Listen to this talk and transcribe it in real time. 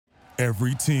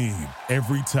Every team,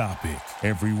 every topic,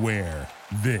 everywhere.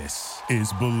 This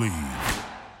is Believe.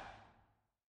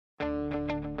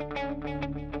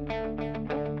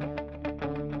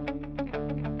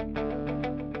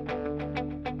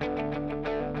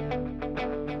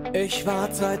 Ich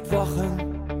warte seit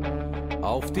Wochen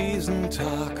auf diesen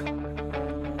Tag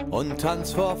und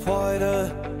tanz vor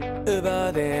Freude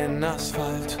über den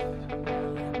Asphalt.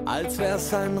 Als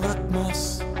wär's ein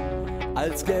Rhythmus,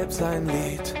 als gäb's ein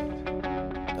Lied,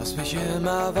 das mich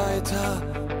immer weiter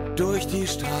durch die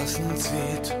Straßen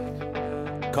zieht.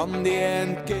 Komm dir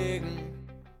entgegen.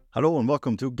 Hello and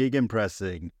welcome to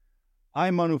Gegenpressing.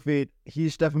 I'm Manu Fed,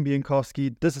 he's Stefan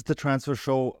Bienkowski. This is the transfer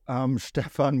show.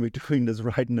 Stefan, we're doing this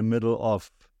right in the middle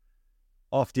of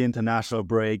the international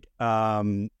break. A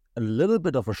little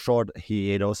bit of a short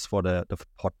hiatus for the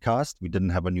podcast. We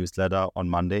didn't have a newsletter on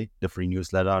Monday, the free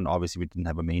newsletter, and obviously we didn't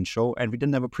have a main show, and we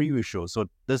didn't have a preview show. So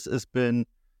this has been,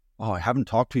 I haven't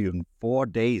talked to you in 4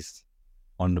 days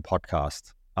on the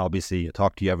podcast. Obviously, I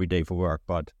talk to you every day for work,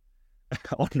 but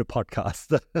on the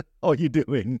podcast, how are you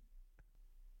doing?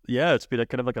 Yeah, it's been a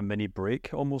kind of like a mini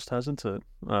break almost, hasn't it?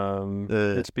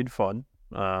 It's been fun.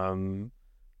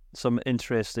 Some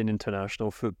interesting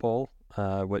international football,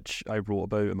 which I wrote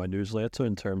about in my newsletter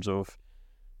in terms of,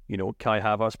 Kai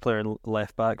Havertz playing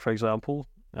left back, for example.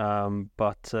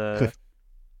 But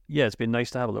yeah, it's been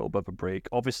nice to have a little bit of a break.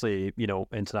 Obviously,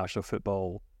 international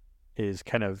football is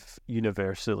kind of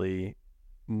universally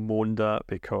moaned at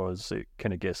because it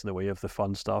kind of gets in the way of the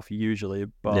fun stuff usually.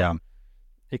 But yeah.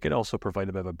 It can also provide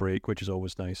a bit of a break, which is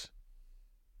always nice.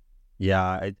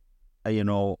 Yeah,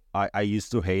 I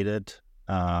used to hate it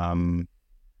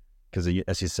because,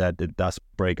 as you said, it does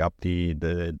break up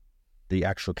the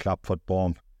actual club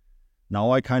football.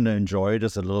 Now I kind of enjoy it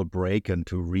as a little break and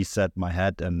to reset my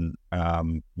head and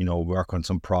work on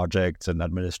some projects and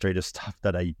administrative stuff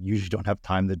that I usually don't have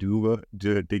time to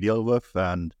deal with.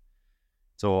 And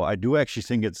so I do actually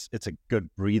think it's a good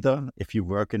breather if you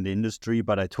work in the industry,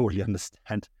 but I totally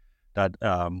understand that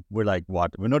we're like,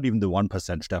 what? We're not even the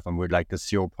 1%, Stefan. We're like the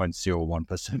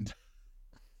 0.01%.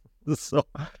 So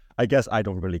I guess I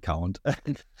don't really count.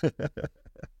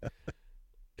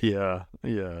 Yeah.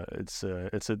 It's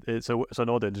an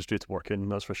odd industry to work in,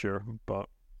 that's for sure. But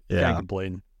yeah. Can't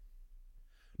complain.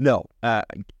 No, I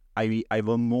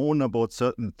will moan about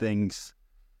certain things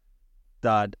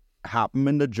that happen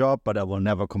in the job, but I will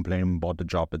never complain about the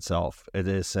job itself. It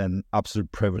is an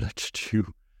absolute privilege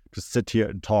to sit here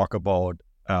and talk about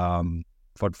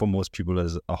for most people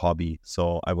is a hobby.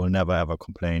 So I will never ever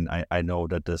complain. I know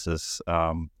that this is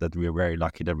that we are very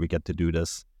lucky that we get to do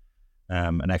this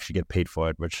and actually get paid for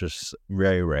it, which is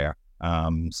very rare.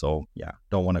 So yeah,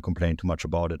 don't want to complain too much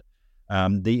about it.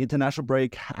 The international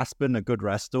break has been a good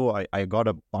rest though. I got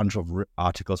a bunch of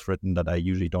articles written that I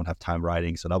usually don't have time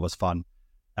writing, so that was fun.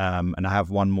 And I have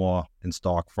one more in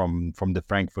stock from the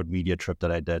Frankfurt media trip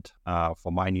that I did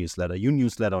for my newsletter. Your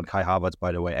newsletter on Kai Havertz,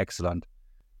 by the way, excellent.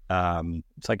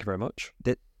 Thank you very much.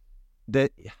 I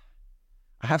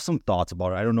have some thoughts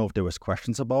about it. I don't know if there was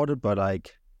questions about it, but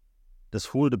like this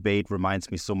whole debate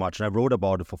reminds me so much, and I wrote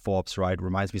about it for Forbes, right? It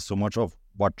reminds me so much of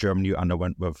what Germany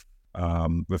underwent with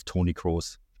Toni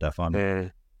Kroos, Stefan,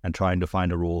 and trying to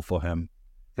find a role for him.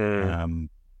 And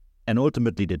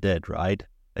ultimately they did, right?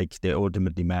 Like they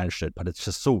ultimately managed it, but it's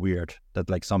just so weird that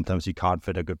like sometimes you can't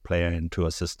fit a good player into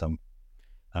a system.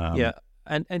 Yeah,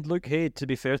 and look, hey, to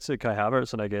be fair to Kai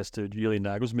Havertz and I guess to Julian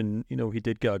Nagelsmann, he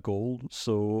did get a goal.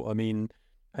 So I mean,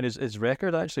 and his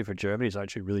record actually for Germany is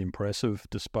actually really impressive,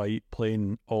 despite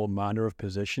playing all manner of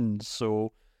positions.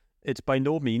 So it's by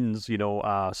no means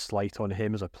a slight on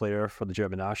him as a player for the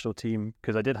German national team,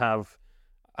 because I did have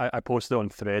I posted on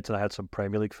Threads and I had some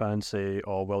Premier League fans say,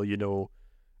 oh well,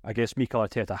 I guess Mikel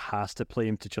Arteta has to play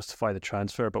him to justify the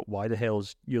transfer, but why the hell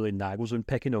is Julian Nagelsmann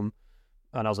picking him?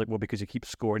 And I was like, well, because he keeps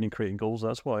scoring and creating goals,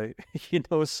 that's why.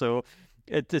 So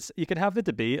you can have the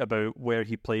debate about where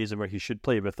he plays and where he should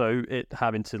play without it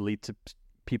having to lead to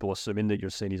people assuming that you're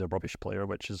saying he's a rubbish player,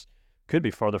 which could be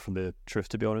further from the truth,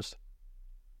 to be honest.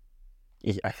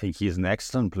 I think he's an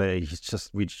excellent player.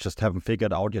 We just haven't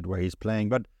figured out yet where he's playing,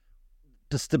 but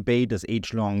this debate is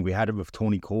age-long. We had it with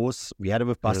Toni Kroos. We had it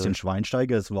with Bastian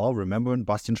Schweinsteiger as well. Remember when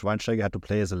Bastian Schweinsteiger had to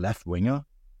play as a left winger?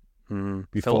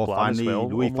 Before finally before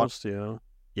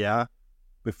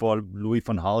Louis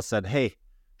van Gaal said, hey,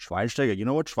 Schweinsteiger, you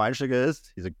know what Schweinsteiger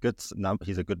is? He's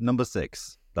a good number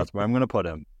 6. That's where I'm going to put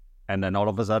him. And then all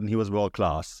of a sudden he was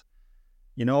world-class.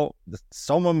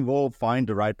 Someone will find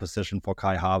the right position for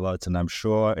Kai Havertz, and I'm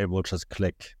sure it will just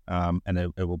click and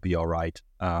it will be all right.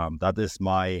 That is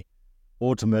my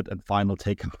ultimate and final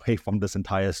takeaway from this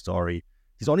entire story.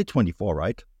 He's only 24,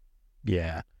 right?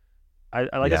 Yeah.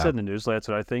 I said in the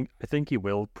newsletter, I think he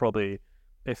will probably,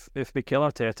 if Mikel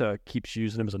Arteta keeps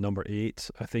using him as a number 8,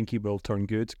 I think he will turn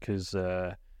good, because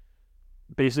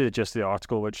basically just the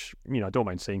article, which I don't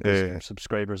mind saying because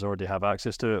subscribers already have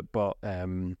access to it, but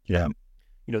the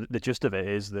gist of it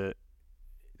is that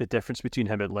the difference between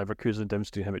him at Leverkusen and the difference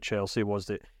between him at Chelsea was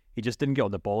that he just didn't get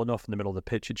on the ball enough in the middle of the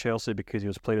pitch at Chelsea because he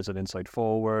was played as an inside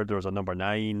forward or as a number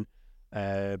 9.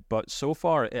 But so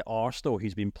far at Arsenal,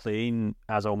 he's been playing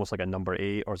as almost like a number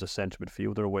 8 or as a central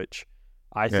midfielder, which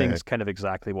I think is kind of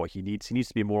exactly what he needs. He needs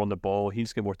to be more on the ball. He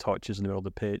needs to get more touches in the middle of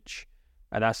the pitch.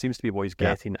 And that seems to be what he's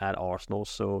getting at Arsenal.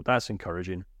 So that's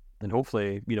encouraging. And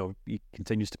hopefully, he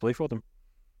continues to play for them.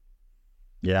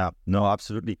 Yeah, no,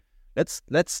 absolutely. Let's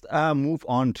move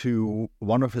on to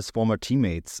one of his former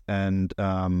teammates and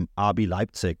RB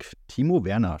Leipzig, Timo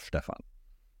Werner, Stefan.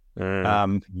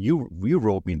 You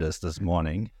wrote me this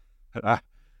morning.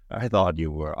 I thought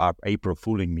you were April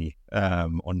fooling me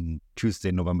on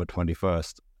Tuesday, November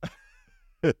 21st.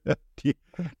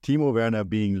 Timo Werner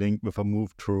being linked with a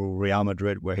move to Real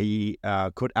Madrid, where he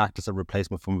could act as a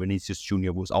replacement for Vinicius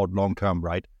Jr., who's out long term,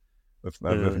 right, with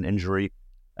an injury.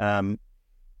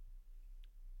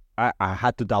 I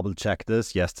had to double check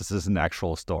this. Yes, this is an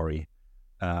actual story.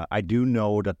 I do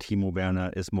know that Timo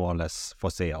Werner is more or less for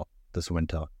sale this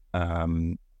winter.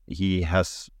 He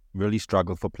has really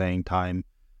struggled for playing time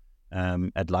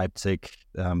at Leipzig.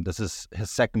 This is his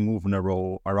second move in a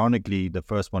row. Ironically, the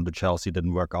first one to Chelsea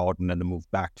didn't work out, and then the move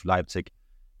back to Leipzig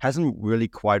hasn't really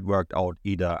quite worked out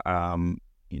either.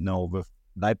 With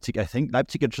Leipzig, I think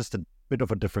Leipzig is just a bit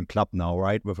of a different club now,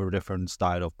 right? With a different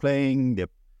style of playing.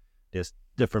 There's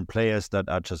different players that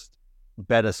are just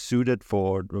better suited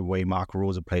for the way Marco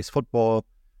Rose plays football.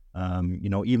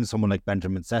 Even someone like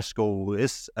Benjamin Sesko, who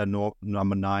is a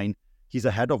number 9, he's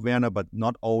ahead of Werner, but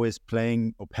not always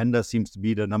playing. Openda seems to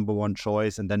be the number 1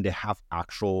 choice, and then they have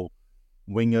actual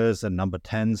wingers and number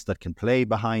 10s that can play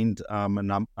behind a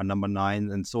number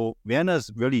 9. And so Werner's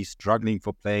really struggling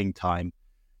for playing time.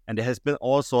 And there has been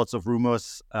all sorts of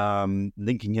rumors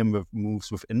linking him with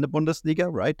moves within the Bundesliga,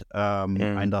 right?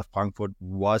 Eintracht Frankfurt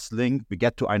was linked. We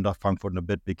get to Eintracht Frankfurt in a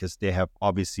bit because they have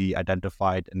obviously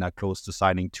identified and are close to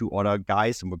signing 2 other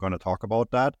guys, and we're going to talk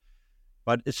about that.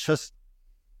 But it's just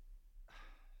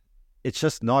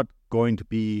not going to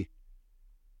be.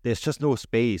 There's just no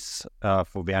space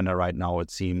for Werner right now, it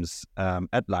seems,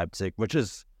 at Leipzig, which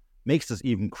makes this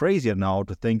even crazier now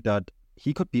to think that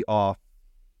he could be off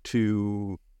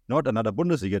to not another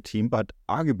Bundesliga team, but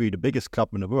arguably the biggest club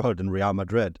in the world in Real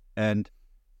Madrid. And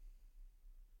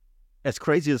as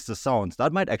crazy as this sounds,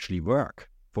 that might actually work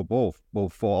for both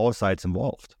for all sides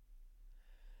involved.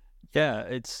 Yeah,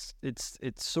 it's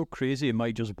so crazy it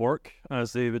might just work,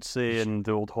 as they would say in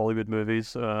the old Hollywood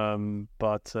movies. Yeah,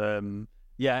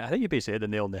 I think you basically hit the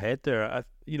nail on the head there.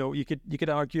 You could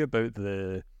argue about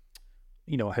the,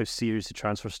 how serious the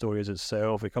transfer story is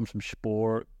itself. It comes from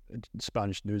Sport,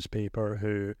 Spanish newspaper,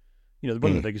 who,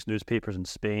 one of the biggest newspapers in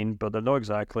Spain, but they're not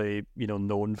exactly,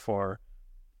 known for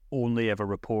only ever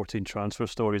reporting transfer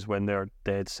stories when they're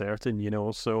dead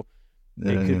certain, so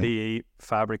it could be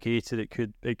fabricated,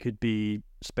 it could be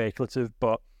speculative,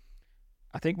 but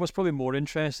I think what's probably more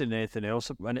interesting than anything else,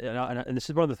 and this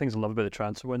is one of the things I love about the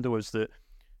transfer window, is that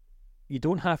you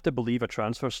don't have to believe a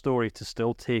transfer story to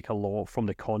still take a lot from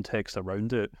the context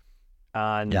around it.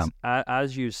 And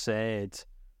as you said,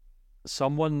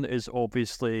 someone is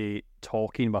obviously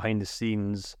talking behind the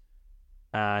scenes,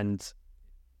 and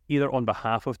either on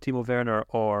behalf of Timo Werner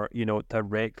or,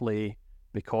 directly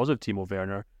because of Timo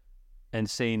Werner, and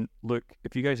saying, look,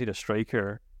 if you guys need a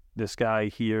striker, this guy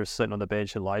here is sitting on the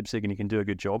bench in Leipzig and he can do a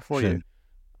good job for you.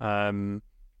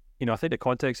 I think the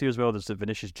context here as well, there's that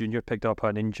Vinicius Jr. picked up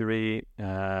an injury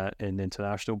in the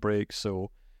international break.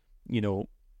 So, Real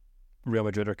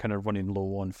Madrid are kind of running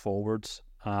low on forwards.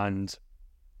 And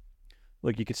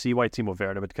look, you could see why Timo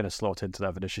Werner would kind of slot into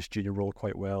that Vinicius Jr. role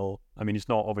quite well. I mean, he's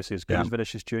not obviously as good as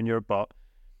Vinicius Jr., but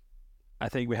I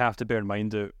think we have to bear in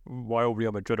mind that while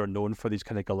Real Madrid are known for these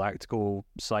kind of galactical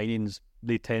signings,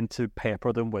 they tend to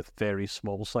pepper them with very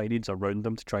small signings around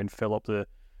them to try and fill up the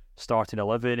starting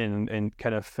 11 and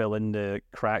kind of fill in the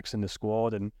cracks in the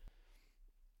squad. And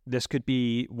this could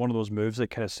be one of those moves that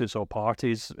kind of suits all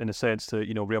parties, in a sense that,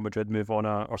 Real Madrid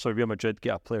Real Madrid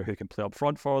get a player who can play up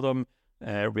front for them.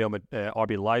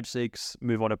 RB Leipzig's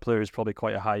move on a player who's probably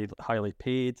quite highly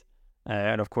paid.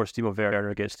 And of course, Timo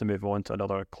Werner gets to move on to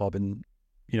another club and,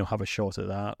 have a shot at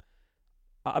that.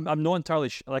 I'm not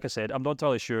entirely, like I said, I'm not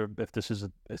entirely sure if this is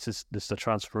a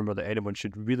transfer rumor that anyone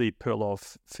should really put a lot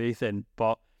of faith in.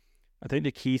 But I think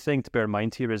the key thing to bear in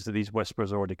mind here is that these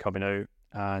whispers are already coming out,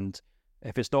 and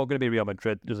if it's not going to be Real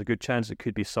Madrid, there's a good chance it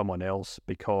could be someone else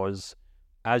because,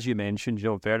 as you mentioned,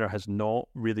 Werner has not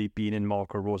really been in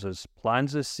Marco Rosa's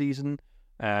plans this season.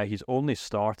 He's only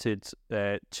started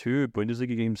 2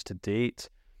 Bundesliga games to date,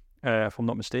 if I'm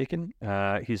not mistaken.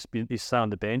 He's sat on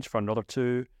the bench for another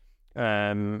 2.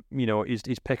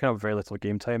 He's picking up very little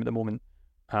game time at the moment.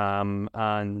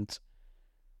 And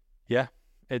yeah,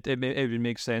 it would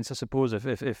make sense, I suppose,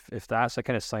 if that's a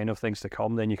kind of sign of things to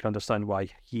come, then you can understand why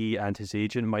he and his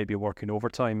agent might be working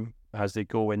overtime as they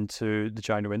go into the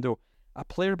January window. A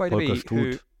player, by the way,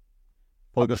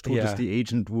 Volker Struth is the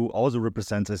agent who also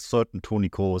represents a certain Toni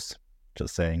Kroos.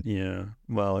 Just saying. Yeah,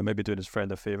 well, he might be doing his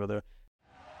friend a favor there.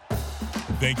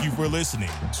 Thank you for listening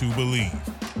to Believe.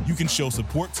 You can show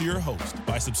support to your host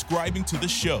by subscribing to the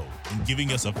show and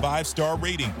giving us a 5-star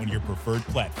rating on your preferred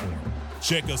platform.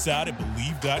 Check us out at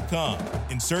Believe.com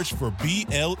and search for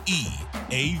BLEAV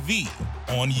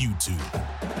on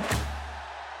YouTube.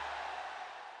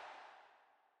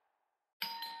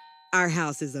 Our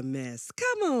house is a mess.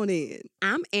 Come on in.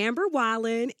 I'm Amber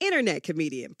Wallen, internet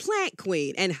comedian, plant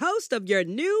queen, and host of your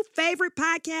new favorite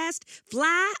podcast,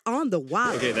 Fly on the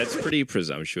Wallen. Okay, that's pretty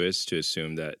presumptuous to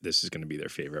assume that this is going to be their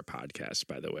favorite podcast,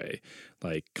 by the way.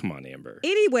 Like, come on, Amber.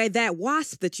 Anyway, that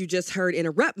wasp that you just heard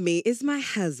interrupt me is my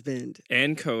husband.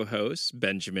 And co-host,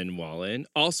 Benjamin Wallen,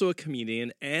 also a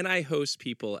comedian, and I host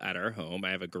people at our home. I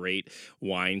have a great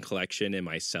wine collection in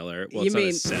my cellar. Well, you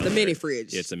mean the mini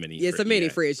fridge? It's a mini fridge. It's a mini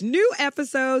fridge. New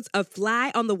episodes of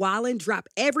Fly on the Wallen drop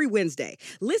every Wednesday.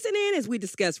 Listen in as we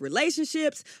discuss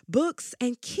relationships, books,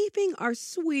 and keeping our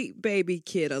sweet baby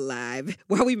kid alive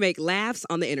while we make laughs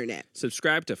on the internet.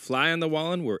 Subscribe to Fly on the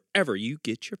Wallen wherever you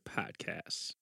get your podcasts.